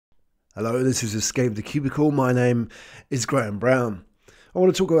Hello, this is Escape the Cubicle. My name is Graham Brown. I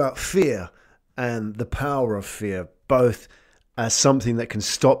want to talk about fear and the power of fear, both as something that can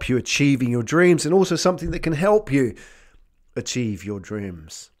stop you achieving your dreams and also something that can help you achieve your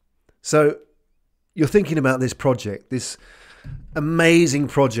dreams. So, you're thinking about this project, this amazing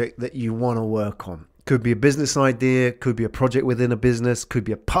project that you want to work on. Could be a business idea, could be a project within a business, could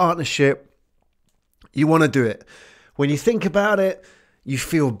be a partnership. You want to do it. When you think about it, you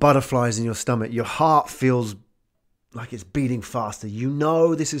feel butterflies in your stomach. Your heart feels like it's beating faster. You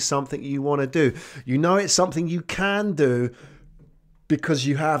know this is something you want to do. You know it's something you can do because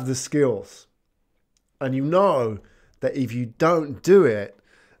you have the skills. And you know that if you don't do it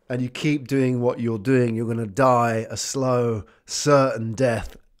and you keep doing what you're doing, you're going to die a slow, certain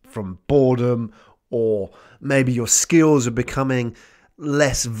death from boredom, or maybe your skills are becoming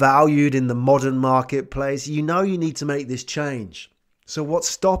less valued in the modern marketplace. You know you need to make this change. So what's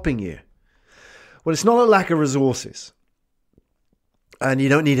stopping you? Well, it's not a lack of resources. And you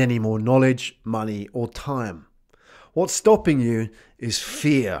don't need any more knowledge, money, or time. What's stopping you is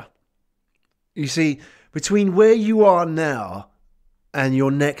fear. You see, between where you are now and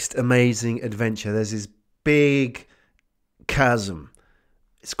your next amazing adventure, there's this big chasm.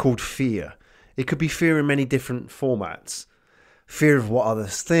 It's called fear. It could be fear in many different formats. Fear of what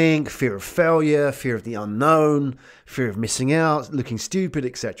others think, fear of failure, fear of the unknown, fear of missing out, looking stupid,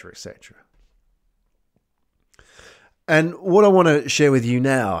 etc., etc. And what I want to share with you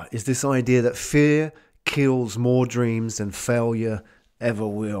now is this idea that fear kills more dreams than failure ever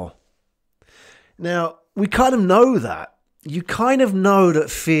will. Now, we kind of know that. You kind of know that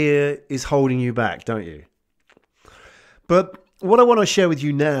fear is holding you back, don't you? But what I want to share with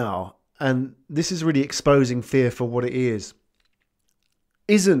you now, and this is really exposing fear for what it is,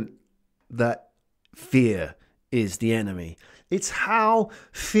 isn't that fear is the enemy. It's how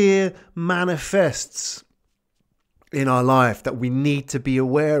fear manifests in our life that we need to be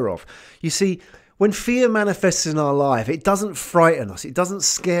aware of. You see, when fear manifests in our life, it doesn't frighten us. It doesn't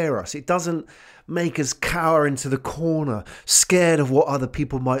scare us. It doesn't make us cower into the corner, scared of what other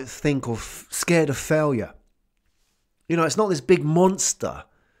people might think or scared of failure. You know, it's not this big monster.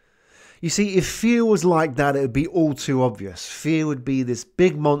 You see, if fear was like that, it would be all too obvious. Fear would be this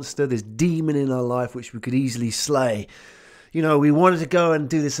big monster, this demon in our life, which we could easily slay. You know, we wanted to go and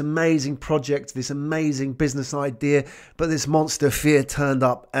do this amazing project, this amazing business idea, but this monster fear turned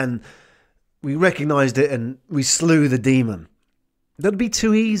up and we recognized it and we slew the demon. That'd be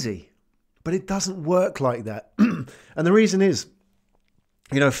too easy, but it doesn't work like that. And the reason is,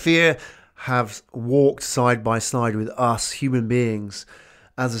 you know, fear has walked side by side with us human beings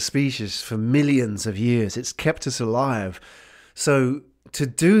as a species for millions of years. It's kept us alive. So to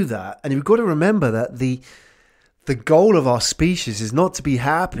do that, and you've got to remember that the goal of our species is not to be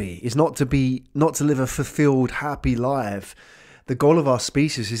happy, is not to live a fulfilled, happy life. The goal of our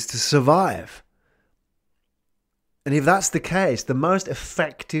species is to survive. And if that's the case, the most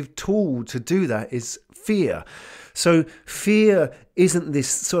effective tool to do that is fear. So fear isn't this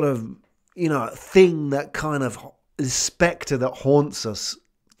sort of, you know, thing that kind of this spectre that haunts us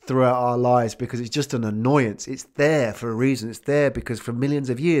throughout our lives because it's just an annoyance. It's there for a reason. It's there because for millions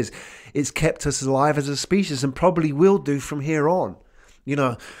of years it's kept us alive as a species and probably will do from here on. You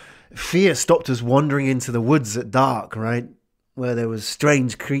know, fear stopped us wandering into the woods at dark, right? Where there was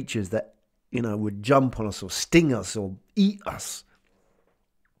strange creatures that, you know, would jump on us or sting us or eat us.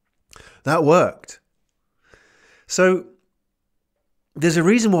 That worked. So there's a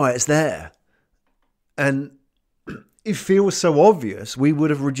reason why it's there. And if fear was so obvious, we would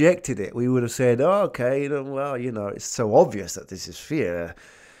have rejected it. We would have said, oh, okay, it's so obvious that this is fear.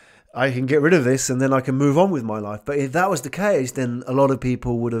 I can get rid of this and then I can move on with my life. But if that was the case, then a lot of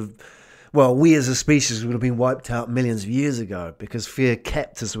people would have, we as a species would have been wiped out millions of years ago because fear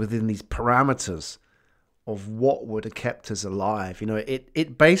kept us within these parameters of what would have kept us alive. You know,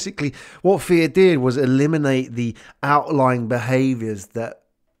 it basically, what fear did was eliminate the outlying behaviors that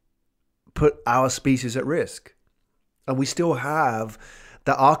put our species at risk. And we still have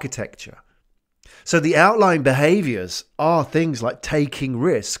the architecture. So the outlying behaviors are things like taking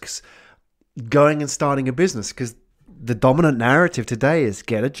risks, going and starting a business, because the dominant narrative today is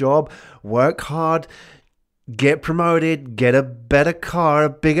get a job, work hard, get promoted, get a better car, a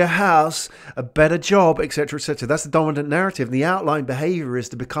bigger house, a better job, etc., etc. That's the dominant narrative. And the outlying behavior is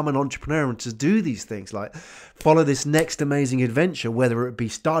to become an entrepreneur and to do these things, like follow this next amazing adventure, whether it be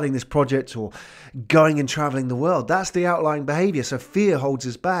starting this project or going and traveling the world. That's the outlying behavior. So fear holds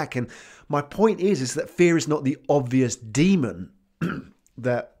us back. And my point is that fear is not the obvious demon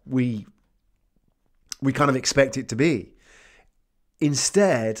that we kind of expect it to be.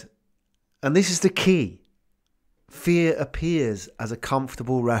 Instead, And this is the key. Fear appears as a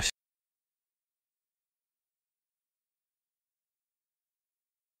comfortable